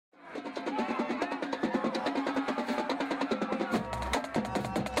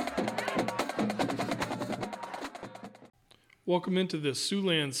Welcome into the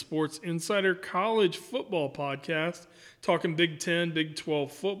Siouxland Sports Insider College Football Podcast, talking Big 10, Big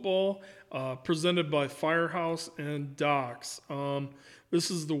 12 football, presented by Firehouse and Docs.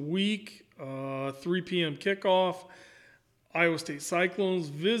 This is the week, 3 p.m. kickoff. Iowa State Cyclones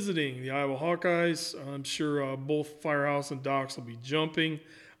visiting the Iowa Hawkeyes. I'm sure both Firehouse and Docs will be jumping.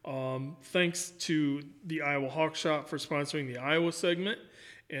 Thanks to the Iowa Hawk Shop for sponsoring the Iowa segment,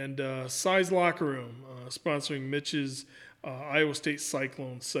 and Size Locker Room sponsoring Mitch's Iowa State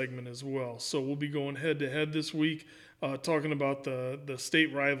Cyclone segment as well. So we'll be going head-to-head this week, talking about the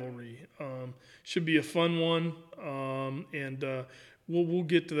state rivalry. Should be a fun one, and we'll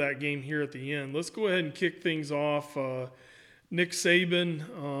get to that game here at the end. Let's go ahead and kick things off. Nick Saban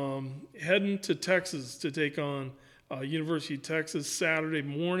heading to Texas to take on University of Texas Saturday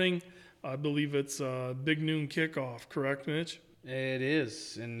morning. I believe it's a big noon kickoff, correct, Mitch? It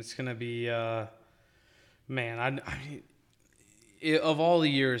is, and it's going to be, I mean, of all the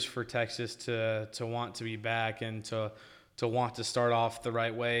years for Texas to want to be back and to want to start off the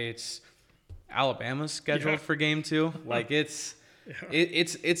right way, it's Alabama's scheduled for game 2. Like it's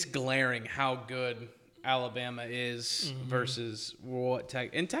glaring how good Alabama is versus what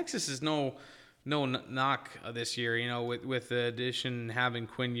and Texas is no knock this year. You know, with the addition having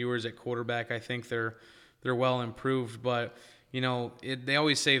Quinn Ewers at quarterback, I think they're well improved. But you know, they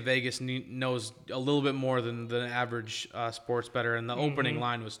always say Vegas knows a little bit more than the average sports bettor, and the opening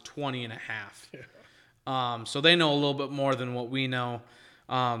line was 20.5. Yeah. So they know a little bit more than what we know.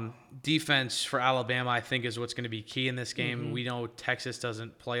 Defense for Alabama, I think, is what's going to be key in this game. We know Texas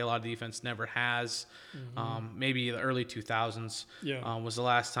doesn't play a lot of defense, never has. Maybe the early 2000s was the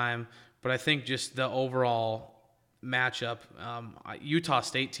last time. But I think just the overall matchup, Utah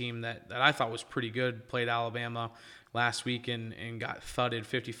State team that I thought was pretty good played Alabama last week and got thudded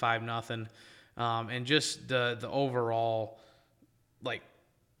 55-0. And just the overall like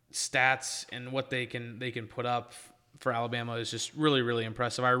stats and what they can put up for Alabama is just really, really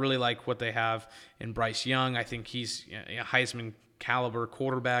impressive. I really like what they have in Bryce Young. I think he's a Heisman caliber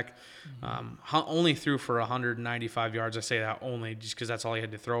quarterback. Only threw for 195 yards. I say that only just because that's all he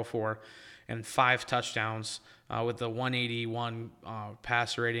had to throw for, and 5 touchdowns with the 181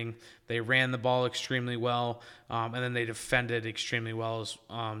 passer rating. They ran the ball extremely well, and then they defended extremely well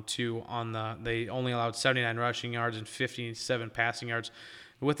too. They only allowed 79 rushing yards and 57 passing yards.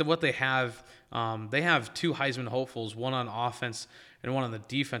 With what they have 2 Heisman hopefuls, one on offense and one on the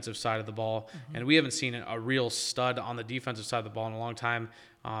defensive side of the ball. And we haven't seen a real stud on the defensive side of the ball in a long time.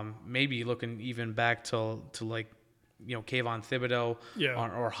 Maybe looking even back to like, you know, Kayvon Thibodeau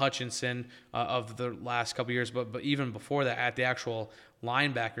or Hutchinson of the last couple of years. But even before that, at the actual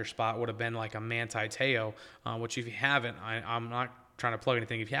linebacker spot would have been like a Manti Te'o, which if you haven't, I'm not trying to plug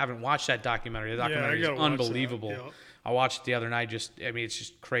anything. If you haven't watched that documentary, is unbelievable. I watched it the other night. It's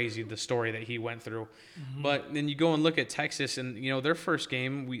just crazy the story that he went through. But then you go and look at Texas, and you know their first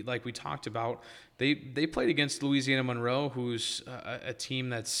game, we talked about, they played against Louisiana Monroe, who's a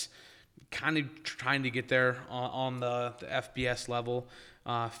team that's kind of trying to get there on the FBS level.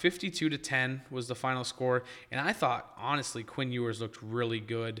 52-10 was the final score, and I thought honestly Quinn Ewers looked really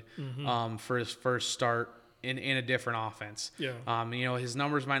good for his first start in a different offense. You know, his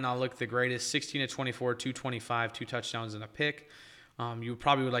numbers might not look the greatest. 16-24, 225, 2 touchdowns and a pick. You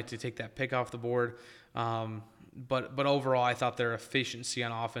probably would like to take that pick off the board. But overall, I thought their efficiency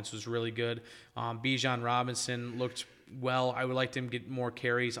on offense was really good. Bijan Robinson looked well. I would like him to get more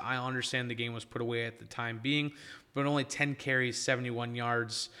carries. I understand the game was put away at the time being, but only 10 carries, 71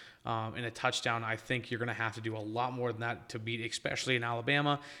 yards, and a touchdown. I think you're going to have to do a lot more than that to beat, especially in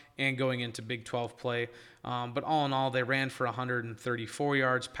Alabama and going into Big 12 play. But all in all, they ran for 134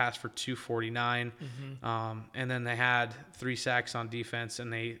 yards, passed for 249, and then they had 3 sacks on defense,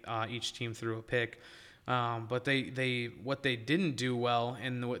 and they each team threw a pick. But what they didn't do well,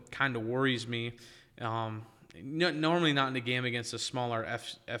 and what kind of worries me, normally not in a game against a smaller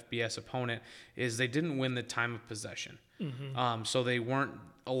FBS opponent, is they didn't win the time of possession. So they weren't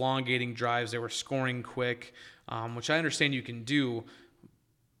elongating drives. They were scoring quick, which I understand you can do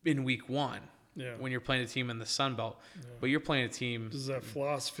in week 1 when you're playing a team in the Sun Belt. But you're playing a team. Does that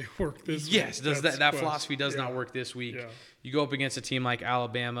philosophy work this week? Yes, that philosophy does not work this week. You go up against a team like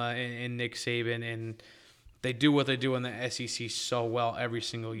Alabama and Nick Saban, and they do what they do in the SEC so well every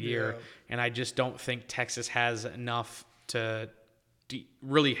single year. And I just don't think Texas has enough to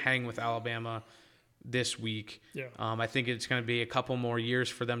really hang with Alabama this week. Yeah. I think it's going to be a couple more years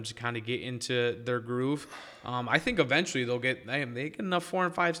for them to kind of get into their groove. I think eventually they get enough 4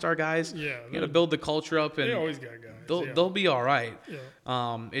 and 5 star guys. Yeah, you got to build the culture up, and they always got guys. they'll be all right.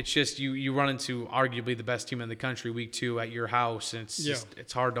 Yeah. It's just you run into arguably the best team in the country week 2 at your house, and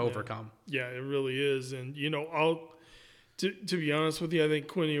it's hard to overcome. Yeah, it really is. And to be honest with you, I think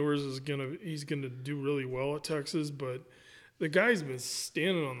Quinn Ewers he's gonna do really well at Texas, but the guy's been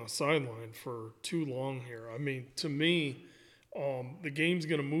standing on the sideline for too long here. I mean, to me, the game's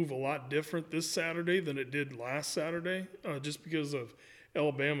going to move a lot different this Saturday than it did last Saturday, just because of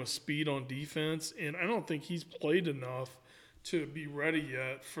Alabama's speed on defense. And I don't think he's played enough to be ready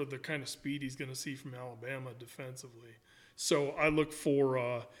yet for the kind of speed he's going to see from Alabama defensively. So I look for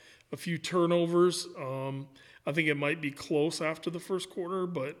a few turnovers. I think it might be close after the first quarter,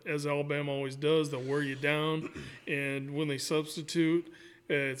 but as Alabama always does, they'll wear you down. And when they substitute,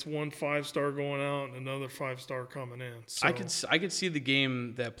 it's 1 5-star going out and another 5-star coming in. So, I could see the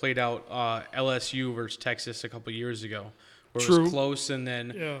game that played out LSU versus Texas a couple years ago, where True. it was close and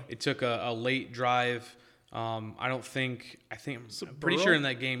then it took a late drive. I'm pretty sure in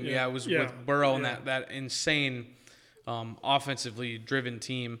that game, it was with Burrow and that insane offensively driven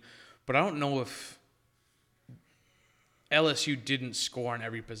team. But I don't know if LSU didn't score on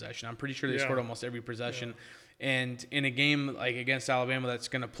every possession. I'm pretty sure they scored almost every possession. Yeah. And in a game like against Alabama that's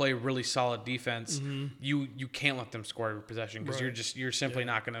going to play really solid defense, you can't let them score every possession because you're simply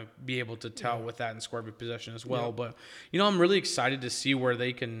not going to be able to tell with that and score every possession as well. Yeah. But I'm really excited to see where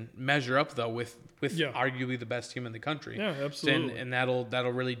they can measure up though with arguably the best team in the country. Yeah, absolutely. And that'll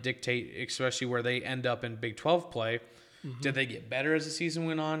really dictate, especially where they end up in Big 12 play. Mm-hmm. Did they get better as the season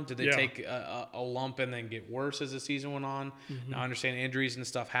went on? Did they take a lump and then get worse as the season went on? Mm-hmm. Now, I understand injuries and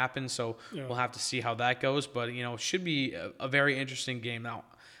stuff happen, so we'll have to see how that goes. But, it should be a very interesting game. Now,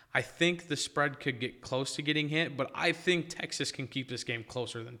 I think the spread could get close to getting hit, but I think Texas can keep this game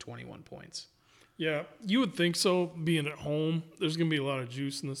closer than 21 points. Yeah, you would think so, being at home. There's going to be a lot of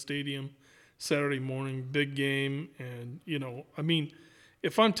juice in the stadium Saturday morning, big game. And,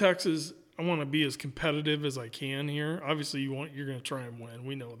 if I'm Texas, I want to be as competitive as I can here. Obviously, you're going to try and win.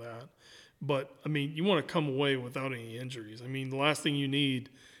 We know that. But, you want to come away without any injuries. The last thing you need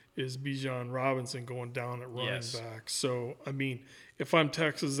is Bijan Robinson going down at running back. So, if I'm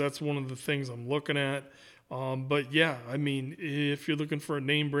Texas, that's one of the things I'm looking at. If you're looking for a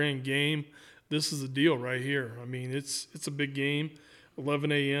name brand game, this is the deal right here. It's a big game,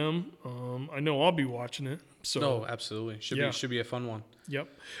 11 a.m. I know I'll be watching it. So, absolutely. Should be a fun one. Yep.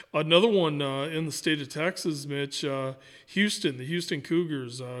 Another one in the state of Texas, Mitch, the Houston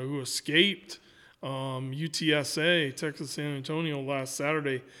Cougars, who escaped UTSA, Texas San Antonio, last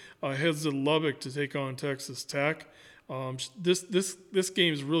Saturday, heads to Lubbock to take on Texas Tech. This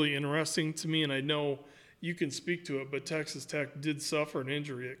game is really interesting to me, and I know you can speak to it, but Texas Tech did suffer an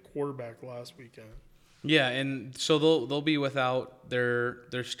injury at quarterback last weekend. Yeah, and so they'll be without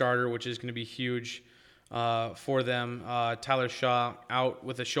their starter, which is going to be huge for them. Tyler Shaw out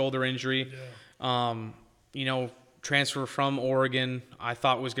with a shoulder injury. Yeah. Transfer from Oregon, I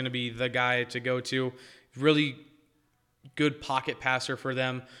thought was going to be the guy to go to. Really good pocket passer for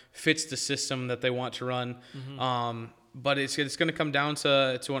them. Fits the system that they want to run. Mm-hmm. But it's going to come down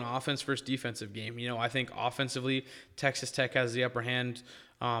to an offense versus defensive game. I think offensively, Texas Tech has the upper hand.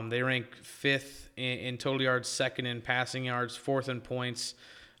 They rank 5th in total yards, 2nd in passing yards, 4th in points,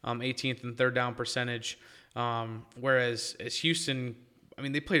 18th in third down percentage. Whereas as Houston,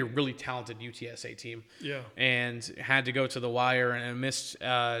 they played a really talented UTSA team. Yeah. And had to go to the wire and missed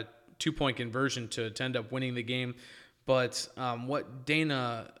 2-point conversion to end up winning the game. But what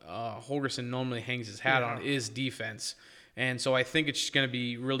Dana Holgorsen normally hangs his hat on is defense. And so I think it's going to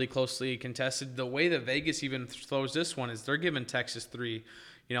be really closely contested. The way that Vegas even throws this one is they're giving Texas 3.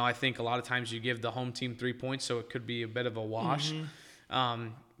 I think a lot of times you give the home team 3 points, so it could be a bit of a wash. Mm-hmm.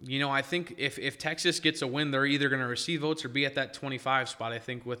 I think if Texas gets a win, they're either going to receive votes or be at that 25 spot, I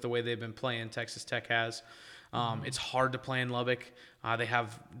think, with the way they've been playing. Texas Tech has. It's hard to play in Lubbock. They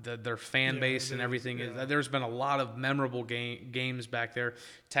have their fan base and everything. Yeah. There's been a lot of memorable games back there.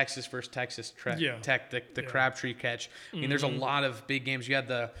 Texas versus Texas Tech, the Crabtree catch. There's a lot of big games. You had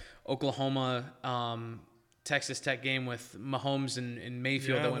the Oklahoma Texas Tech game with Mahomes and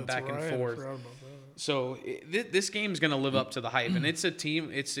Mayfield that went back and forth. So this game's going to live up to the hype, and it's a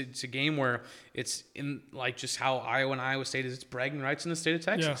game where it's in just how Iowa State is. It's bragging rights in the state of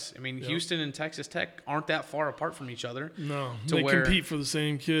Texas. Yeah. Houston and Texas Tech aren't that far apart from each other. No, they compete for the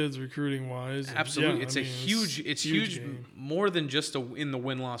same kids recruiting wise. Absolutely, it's huge. More than just in the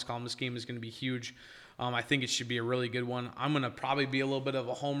win-loss column. This game is going to be huge. I think it should be a really good one. I'm going to probably be a little bit of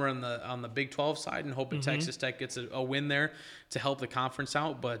a homer on the Big 12 side and hoping Texas Tech gets a win there to help the conference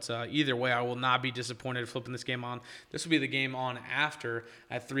out. But either way, I will not be disappointed flipping this game on. This will be the game on after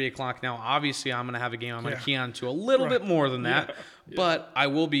at 3 o'clock. Now, obviously, I'm going to have a game I'm going to key on to a little bit more than that. Yeah. But I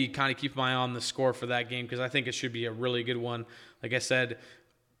will be kind of keeping my eye on the score for that game because I think it should be a really good one. Like I said,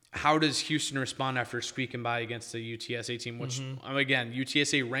 how does Houston respond after squeaking by against the UTSA team, which, again,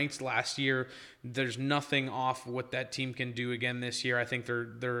 UTSA ranked last year. There's nothing off what that team can do again this year. I think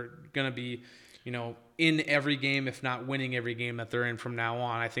they're going to be, in every game, if not winning every game that they're in from now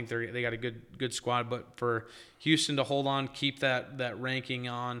on. I think they got a good squad. But for Houston to hold on, keep that ranking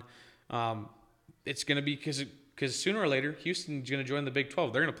on, it's going to be because sooner or later, Houston's going to join the Big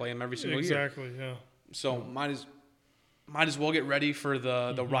 12. They're going to play them every single year. Exactly, yeah. So might as well get ready for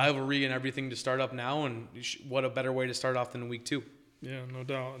the rivalry and everything to start up now, and what a better way to start off than week 2. Yeah, no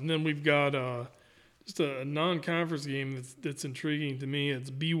doubt. And then we've got just a non-conference game that's intriguing to me.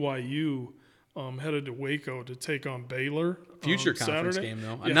 It's BYU headed to Waco to take on Baylor. Future conference Saturday. Game,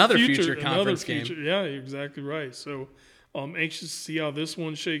 though. Yeah, another future conference game. Yeah, you're exactly right. So anxious to see how this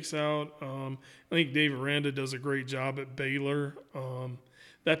one shakes out. I think Dave Aranda does a great job at Baylor.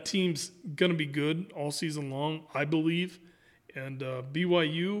 That team's going to be good all season long, I believe. And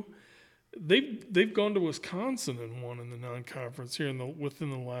BYU, they've gone to Wisconsin and won in the non-conference here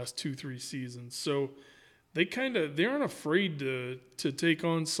within the last 2-3 seasons. So they aren't afraid to take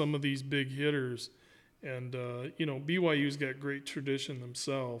on some of these big hitters. And BYU's got great tradition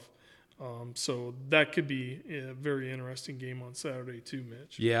themselves. So that could be a very interesting game on Saturday too,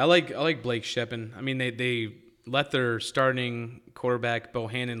 Mitch. Yeah, I like Blake Sheppin. I mean, they let their starting quarterback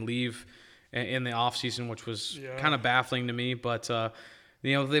Bohannon leave in the offseason, which was kind of baffling to me. But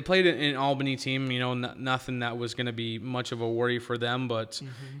they played an Albany team. Nothing that was going to be much of a worry for them. But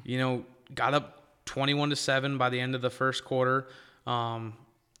got up 21-7 by the end of the first quarter. And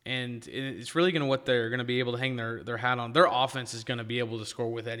it's really going to what they're going to be able to hang their hat on. Their offense is going to be able to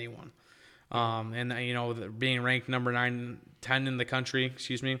score with anyone. And being ranked number 10 in the country,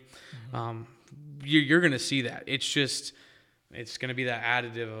 excuse me. You're going to see that. It's going to be that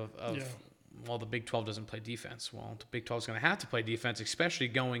additive of well, the Big 12 doesn't play defense. Well, the Big 12 is going to have to play defense, especially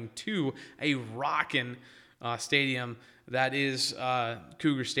going to a rockin' stadium that is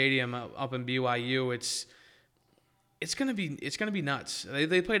Cougar Stadium up in BYU. It's going to be nuts.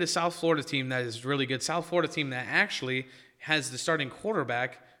 They played a South Florida team that is really good. South Florida team that actually has the starting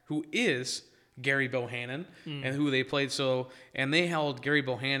quarterback who is Gary Bohannon, and who they played. And they held Gary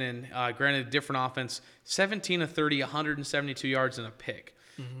Bohannon, granted different offense, 17 of 30, 172 yards and a pick.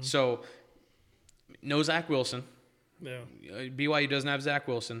 So no Zach Wilson. Yeah. BYU doesn't have Zach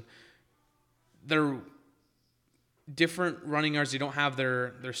Wilson. They're different running yards. They don't have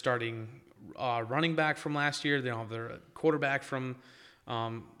their starting running back from last year. They don't have their quarterback from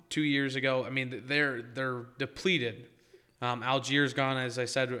 2 years ago. I mean, they're depleted. Algiers gone, as I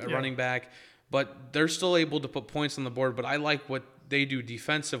said, a running back. But they're still able to put points on the board. But I like what they do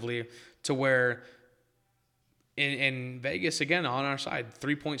defensively to where in Vegas, again, on our side,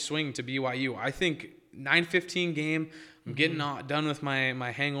 3-point swing to BYU. I think 9-15 game, I'm getting done with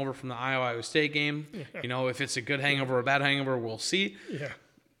my hangover from the Iowa State game. Yeah. If it's a good hangover or a bad hangover, we'll see. Yeah.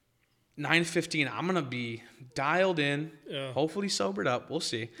 9-15, I'm going to be dialed in, hopefully sobered up. We'll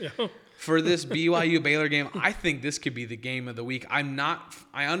see. Yeah. For this BYU Baylor game, I think this could be the game of the week. I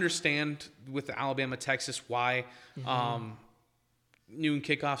understand with the Alabama Texas why noon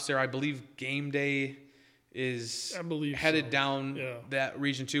kickoffs there. I believe game day is headed down that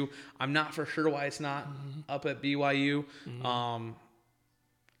region too. I'm not for sure why it's not up at BYU.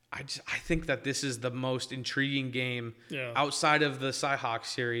 I think that this is the most intriguing game outside of the Cyhawk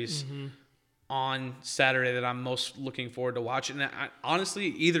series on Saturday that I'm most looking forward to watching. And honestly,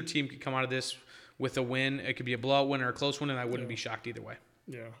 either team could come out of this with a win. It could be a blowout win or a close win, and I wouldn't be shocked either way.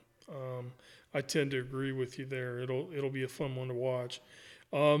 Yeah, I tend to agree with you there. It'll be a fun one to watch.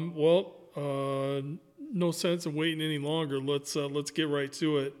 No sense in waiting any longer. Let's get right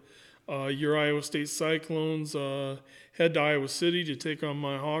to it. Your Iowa State Cyclones head to Iowa City to take on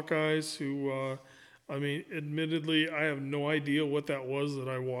my Hawkeyes, who, admittedly, I have no idea what that was that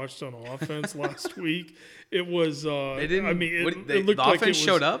I watched on offense last week. It was. They didn't. It looked the like offense it was,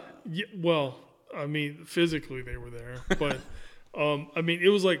 showed up. Yeah, well, physically they were there, but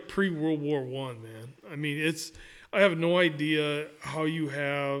it was like pre-World War I, man. I have no idea how you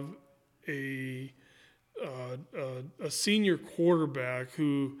have a senior quarterback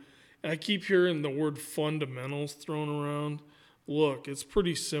who. I keep hearing the word fundamentals thrown around. Look, it's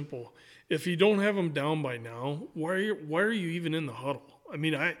pretty simple. If you don't have them down by now, why are you even in the huddle?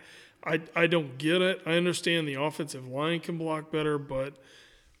 I don't get it. I understand the offensive line can block better, but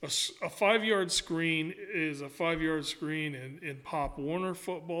a 5-yard screen is a 5-yard screen in Pop Warner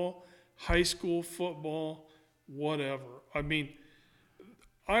football, high school football, whatever. I mean,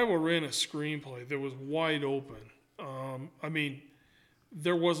 Iowa ran a screenplay that was wide open. I mean,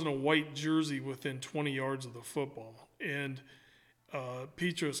 there wasn't a white jersey within 20 yards of the football. And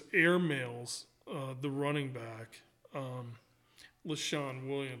Petras airmails the running back, LaShawn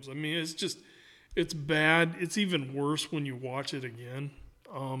Williams. I mean, it's bad. It's even worse when you watch it again.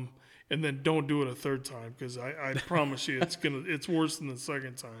 And then don't do it a third time, because I promise you it's worse than the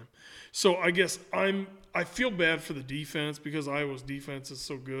second time. So I guess I feel bad for the defense because Iowa's defense is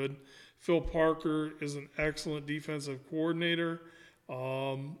so good. Phil Parker is an excellent defensive coordinator.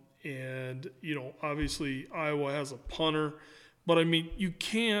 And, obviously Iowa has a punter. But, I mean,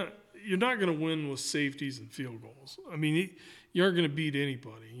 you're not going to win with safeties and field goals. I mean, you aren't going to beat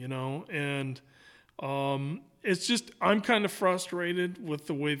anybody, And it's just I'm kind of frustrated with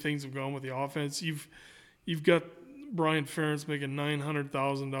the way things have gone with the offense. You've got Brian Ferentz making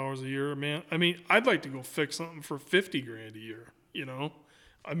 $900,000 a year, man. I mean, I'd like to go fix something for $50,000 a year.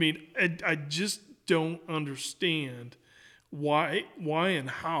 I mean, I just don't understand why and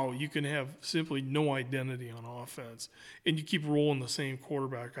how you can have simply no identity on offense, and you keep rolling the same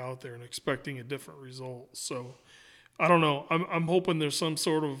quarterback out there and expecting a different result. So I don't know. I'm hoping there's some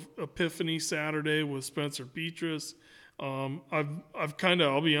sort of epiphany Saturday with Spencer Petras. I've kind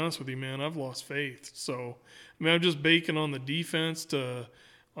of, I'll be honest with you, man, I've lost faith. So, I mean, I'm just banking on the defense to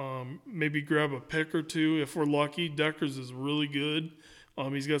maybe grab a pick or two. If we're lucky, Deckers is really good.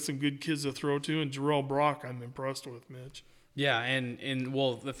 He's got some good kids to throw to, and Jarrell Brock I'm impressed with, Mitch. Yeah, and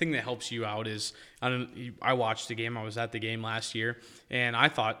well, the thing that helps you out is I watched the game. I was at the game last year, and I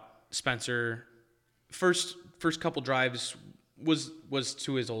thought Spencer first couple drives was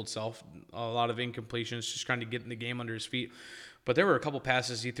to his old self. A lot of incompletions, just trying to get in the game under his feet. But there were a couple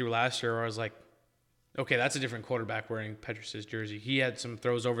passes he threw last year where I was like, okay, that's a different quarterback wearing Petras' jersey. He had some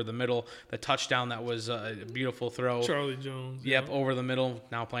throws over the middle. The touchdown, that was a beautiful throw. Charlie Jones. Yep, yeah. Over the middle,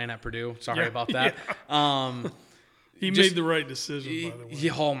 now playing at Purdue. Sorry about that. Yeah. He made the right decision, by the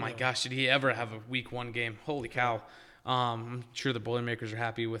way. Oh, my gosh, did he ever have a week 1 game? Holy cow. I'm sure the Boilermakers are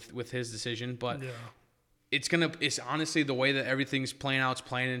happy with his decision, but it's honestly the way that everything's playing out. It's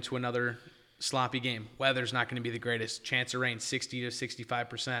playing into another sloppy game. Weather's not going to be the greatest. Chance of rain, 60 to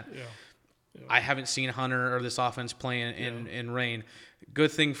 65%. Yeah. I haven't seen Hunter or this offense playing in rain.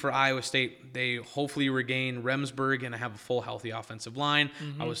 Good thing for Iowa State, they hopefully regain Remsburg and have a full healthy offensive line.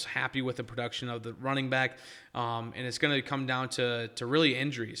 Mm-hmm. I was happy with the production of the running back. And it's going to come down to really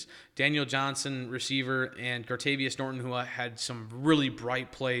injuries. Daniel Johnson, receiver, and Gartavius Norton, who had some really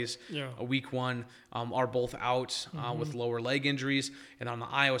bright plays week 1, are both out with lower leg injuries. And on the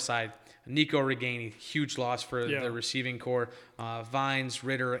Iowa side, Nico Reganey, huge loss for the receiving core. Vines,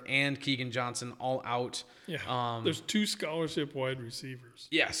 Ritter, and Keegan Johnson all out. Yeah, there's 2 scholarship wide receivers.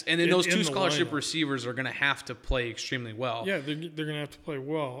 Yes, and then those 2 scholarship receivers are going to have to play extremely well. Yeah, they're going to have to play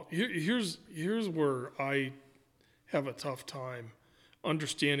well. Here's where I have a tough time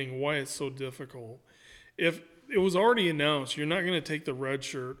understanding why it's so difficult. If it was already announced, you're not going to take the red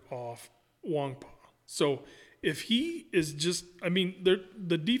shirt off Wongpa. So if he is just, I mean,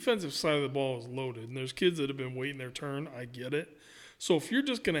 the defensive side of the ball is loaded, and there's kids that have been waiting their turn. I get it. So if you're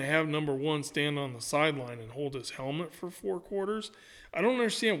just going to have number 1 stand on the sideline and hold his helmet for 4 quarters, I don't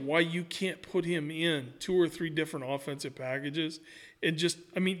understand why you can't put him in 2 or 3 different offensive packages and just,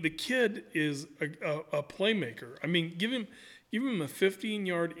 I mean, the kid is a playmaker. I mean, give him a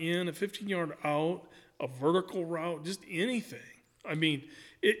 15-yard in, a 15-yard out, a vertical route, just anything. I mean,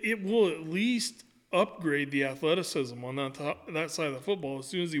 it will at least upgrade the athleticism on that side of the football as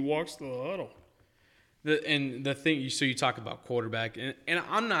soon as he walks to the huddle. So you talk about quarterback, and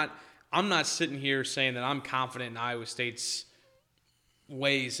I'm not sitting here saying that I'm confident in Iowa State's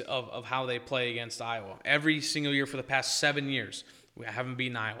ways of how they play against Iowa. Every single year for the past 7 years, we haven't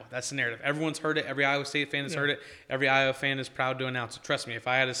beaten Iowa. That's the narrative. Everyone's heard it. Every Iowa State fan has heard it. Every Iowa fan is proud to announce it. Trust me, if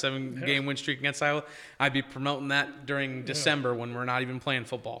I had a 7-game win streak against Iowa, I'd be promoting that during December when we're not even playing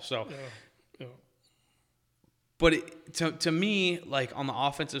football. So. Yeah. But to me, like on the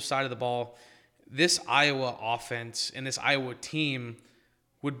offensive side of the ball, this Iowa offense and this Iowa team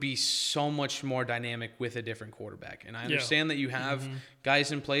would be so much more dynamic with a different quarterback. And I understand that you have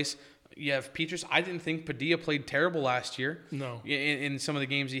guys in place. You have Petras. I didn't think Padilla played terrible last year. No. In some of the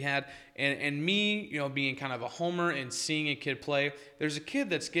games he had. And me, being kind of a homer and seeing a kid play, there's a kid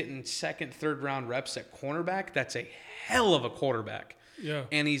that's getting 2nd, 3rd round reps at cornerback. That's a hell of a quarterback. Yeah.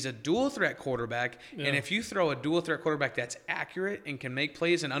 And he's a dual threat quarterback. Yeah. And if you throw a dual threat quarterback that's accurate and can make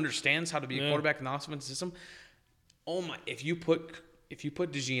plays and understands how to be a quarterback in the offensive system, oh my! If you put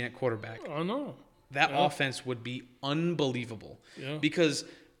DeJean at quarterback, I know. that offense would be unbelievable. Yeah. Because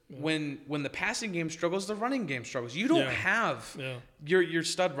when the passing game struggles, the running game struggles. You don't have your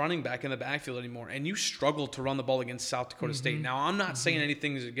stud running back in the backfield anymore, and you struggle to run the ball against South Dakota State. Now, I'm not saying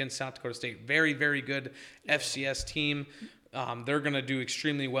anything against South Dakota State. Very, very good FCS team. They're going to do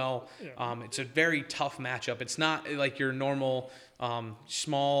extremely well. It's a very tough matchup. It's not like your normal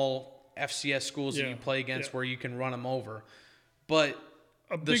small FCS schools that you play against where you can run them over. But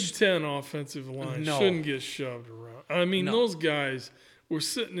a Big Ten offensive line shouldn't get shoved around. I mean, those guys were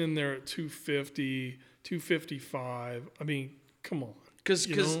sitting in there at 250, 255. I mean, come on. Because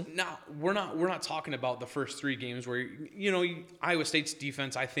now we're not talking about the first 3 games where Iowa State's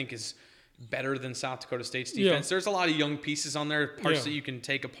defense I think is better than South Dakota State's defense. There's a lot of young pieces on there, parts that you can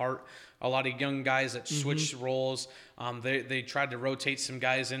take apart. A lot of young guys that switched roles. They tried to rotate some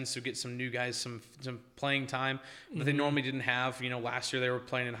guys in, so get some new guys some playing time that they normally didn't have. Last year they were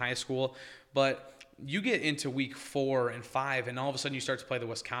playing in high school, but you get into week 4 and 5, and all of a sudden you start to play the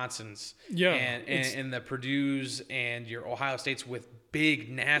Wisconsins, and the Purdue's and your Ohio States with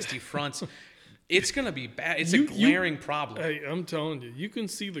big nasty fronts. It's gonna be bad. It's a glaring problem. Hey, I'm telling you, you can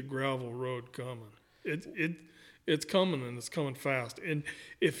see the gravel road coming. It's coming, and it's coming fast. And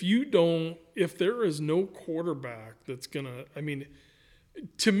if there is no quarterback that's gonna, I mean,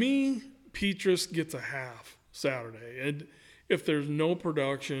 to me, Petrus gets a half Saturday, and if there's no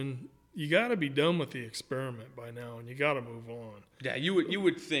production, you got to be done with the experiment by now, and you got to move on. Yeah, you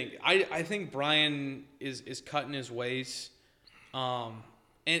would think. I think Brian is cutting his ways, and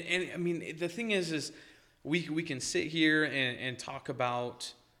I mean the thing is we can sit here and talk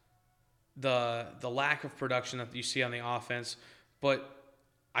about the lack of production that you see on the offense, but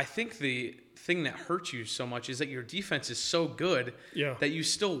I think the thing that hurts you so much is that your defense is so good that you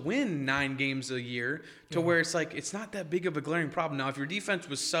still win 9 games a year to where it's like it's not that big of a glaring problem. Now, if your defense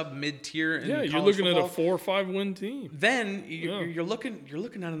was sub-mid-tier in college you're looking football, at a 4 or 5 win team. Then you're looking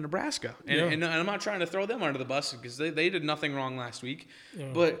at a Nebraska, and I'm not trying to throw them under the bus because they did nothing wrong last week,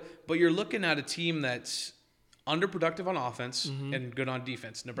 but you're looking at a team that's underproductive on offense and good on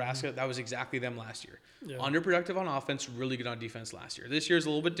defense. Nebraska, that was exactly them last year. Yeah. Underproductive on offense, really good on defense last year. This year's a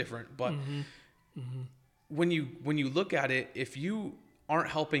little bit different, but when you look at it, if you aren't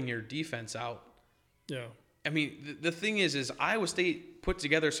helping your defense out, I mean, the thing is Iowa State put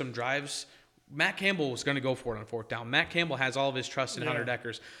together some drives. Matt Campbell was going to go for it on 4th down. Matt Campbell has all of his trust in Hunter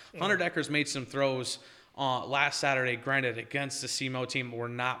Dekkers. Hunter Dekkers made some throws last Saturday, granted, against the SEMO team. We're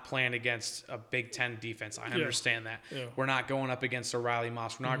not playing against a Big Ten defense. I understand that. Yeah. We're not going up against a Riley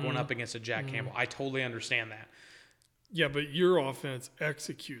Moss. We're not going up against a Jack Campbell. I totally understand that. Yeah, but your offense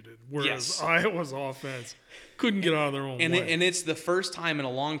executed, whereas Iowa's offense couldn't get out of their own way. And it's the first time in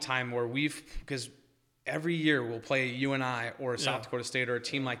a long time where because every year we'll play UNI or South Dakota State or a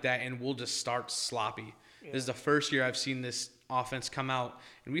team like that, and we'll just start sloppy. Yeah. This is the first year I've seen this offense come out,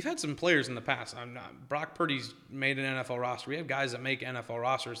 and we've had some players in the past. Brock Purdy's made an NFL roster. We have guys that make NFL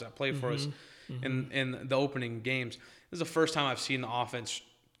rosters that play for us in the opening games. This is the first time I've seen the offense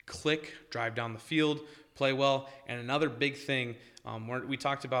click, drive down the field, play well. And another big thing, we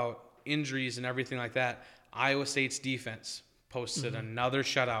talked about injuries and everything like that. Iowa State's defense posted another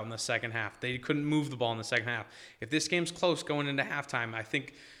shutout in the second half. They couldn't move the ball in the second half. If this game's close going into halftime, I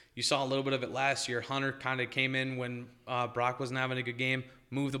think you saw a little bit of it last year. Hunter kind of came in when Brock wasn't having a good game,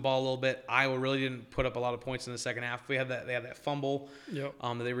 moved the ball a little bit. Iowa really didn't put up a lot of points in the second half. They had that fumble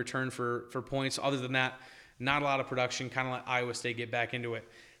that they returned for points. Other than that, not a lot of production. Kind of let Iowa State get back into it.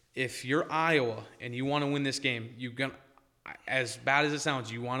 If you're Iowa and you want to win this game, you're gonna, as bad as it sounds,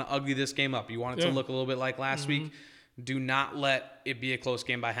 you want to ugly this game up. You want it to look a little bit like last week. Do not let it be a close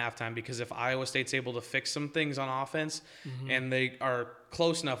game by halftime, because if Iowa State's able to fix some things on offense and they are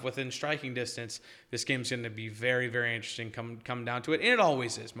close enough within striking distance, this game's going to be very, very interesting coming down to it. And it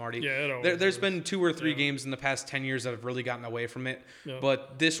always is, Marty. Yeah, it always There's been 2 or 3 games in the past 10 years that have really gotten away from it. Yeah.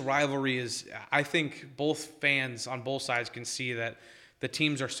 But this rivalry is, I think both fans on both sides can see that the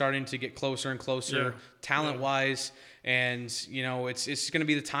teams are starting to get closer and closer talent-wise. And, you know, it's going to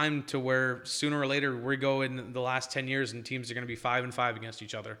be the time to where sooner or later we go in the last 10 years and teams are going to be 5-5 against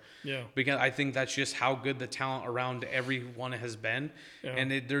each other. Yeah. Because I think that's just how good the talent around everyone has been. Yeah.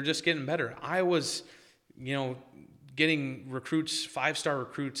 And they're just getting better. Iowa's, you know, getting recruits, 5-star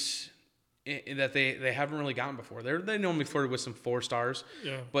recruits that they haven't really gotten before. They normally flirted with some 4 stars.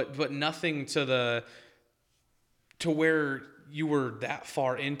 Yeah. But nothing to where you were that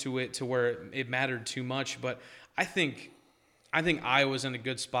far into it to where it mattered too much. But I think I think Iowa's in a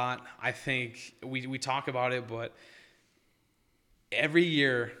good spot. I think we talk about it, but every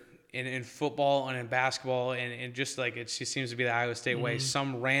year in football and in basketball and just like it just seems to be the Iowa State way,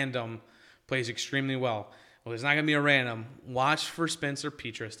 some random plays extremely well. Well, there's not going to be a random. Watch for Spencer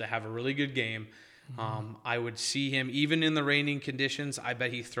Petras to have a really good game. I would see him, even in the raining conditions, I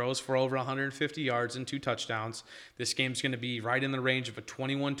bet he throws for over 150 yards and 2 touchdowns. This game's going to be right in the range of a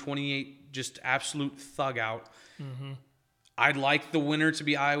 21-28, just absolute thug out. I'd like the winner to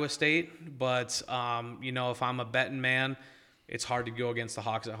be Iowa State, but, if I'm a betting man, it's hard to go against the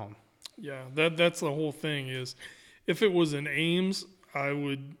Hawks at home. Yeah, that's the whole thing is if it was in Ames,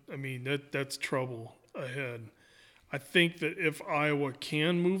 that's trouble ahead. I think that if Iowa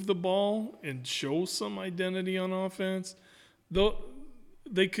can move the ball and show some identity on offense,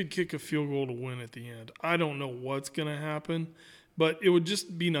 they could kick a field goal to win at the end. I don't know what's going to happen, but it would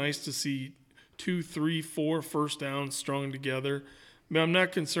just be nice to see 2, 3, 4 first downs strung together. I'm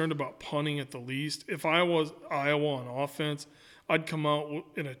not concerned about punting at the least. If I was Iowa on offense, I'd come out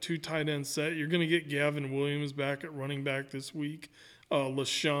in a 2 tight end set. You're going to get Gavin Williams back at running back this week.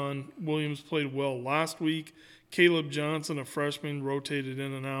 LaShawn Williams played well last week. Caleb Johnson, a freshman, rotated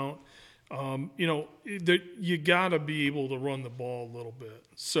in and out. You got to be able to run the ball a little bit.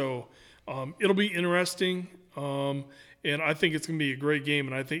 So it'll be interesting. And I think it's going to be a great game,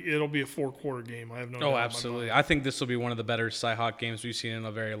 and I think it'll be a 4-quarter game. I have no doubt. Oh, absolutely. I think this will be one of the better Cy-Hawk games we've seen in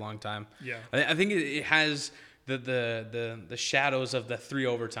a very long time. Yeah. I think it has the shadows of the 3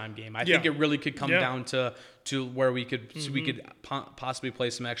 overtime game. I think it really could come down to where we could possibly play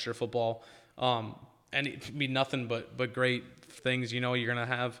some extra football. And it could be nothing but great things. You're gonna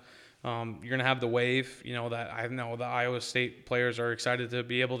have the wave. That I know the Iowa State players are excited to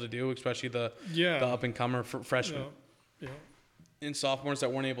be able to do, especially the up and comer freshmen and sophomores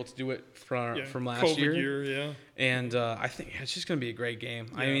that weren't able to do it from last COVID year. And I think it's just gonna be a great game.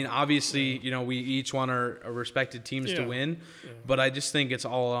 I mean, obviously, we each want our respected teams to win, but I just think it's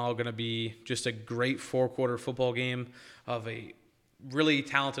all gonna be just a great 4-quarter football game of a really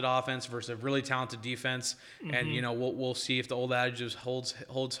talented offense versus a really talented defense, and we'll see if the old adage just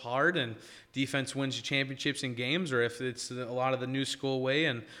holds hard and defense wins you championships in games, or if it's a lot of the new school way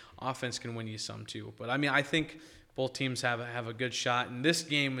and offense can win you some too. But I think both teams have a good shot, and this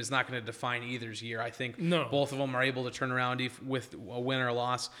game is not going to define either's year. I think both of them are able to turn around with a win or a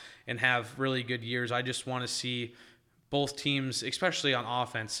loss and have really good years. I just want to see both teams, especially on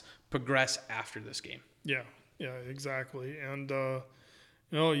offense, progress after this game. Yeah, exactly. And,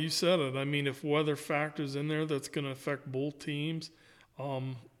 you said it. I mean, if weather factors in there, that's going to affect both teams. I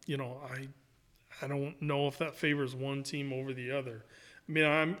don't know if that favors one team over the other. I mean,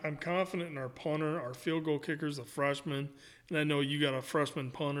 I'm confident in our punter, our field goal kicker's a freshman, and I know you got a freshman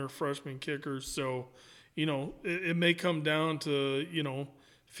punter, freshman kickers. So, it may come down to,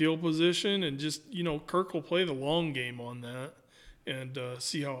 field position and just, Kirk will play the long game on that. And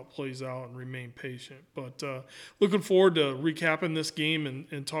see how it plays out and remain patient. But looking forward to recapping this game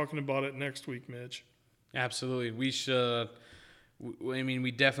and talking about it next week, Mitch. Absolutely. We should.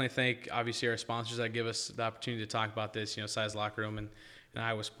 We definitely thank, obviously, our sponsors that give us the opportunity to talk about this, Size Locker Room and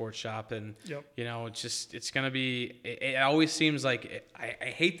Iowa Sports Shop. And, it's going to be – it always seems like I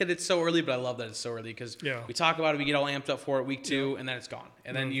hate that it's so early, but I love that it's so early because we talk about it, we get all amped up for it week 2, and then it's gone.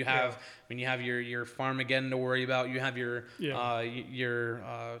 And then you have you have your Farmageddon to worry about. You have your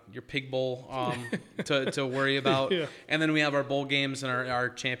Pig Bowl to worry about. And then we have our bowl games and our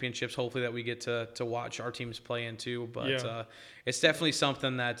championships, hopefully, that we get to watch our teams play into. But it's definitely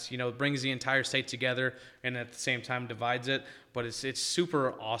something that, brings the entire state together and at the same time divides it. But it's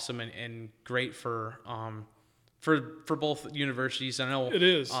super awesome and great for both universities. I know it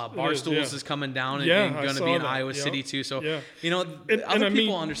is. Barstools is coming down and going to be in Iowa City too. So other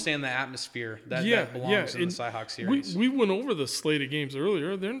people understand the atmosphere that belongs in the Cy-Hawk series. We went over the slate of games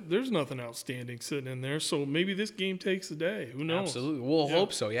earlier. There's nothing outstanding sitting in there. So maybe this game takes the day. Who knows? Absolutely. We'll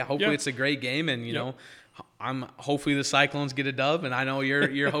hope so. Yeah. Hopefully it's a great game, and I'm hopefully the Cyclones get a dub, and I know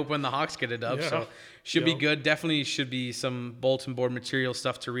you're hoping the Hawks get a dub. So should be good. Definitely should be some bulletin board material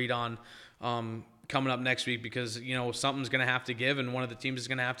stuff to read on. Coming up next week, because something's going to have to give and one of the teams is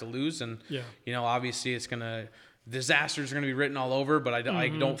going to have to lose, and obviously disasters are going to be written all over, but I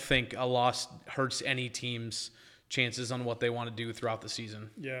don't think a loss hurts any team's chances on what they want to do throughout the season.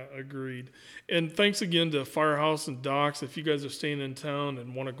 Yeah, agreed. And thanks again to Firehouse and Docks. If you guys are staying in town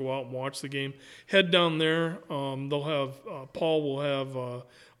and want to go out and watch the game, head down there. They'll have Paul will have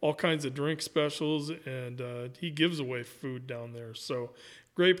all kinds of drink specials, and he gives away food down there. So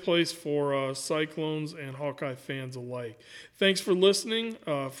great place for Cyclones and Hawkeye fans alike. Thanks for listening.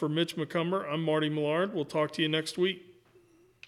 For Mitch McCumber, I'm Marty Millard. We'll talk to you next week.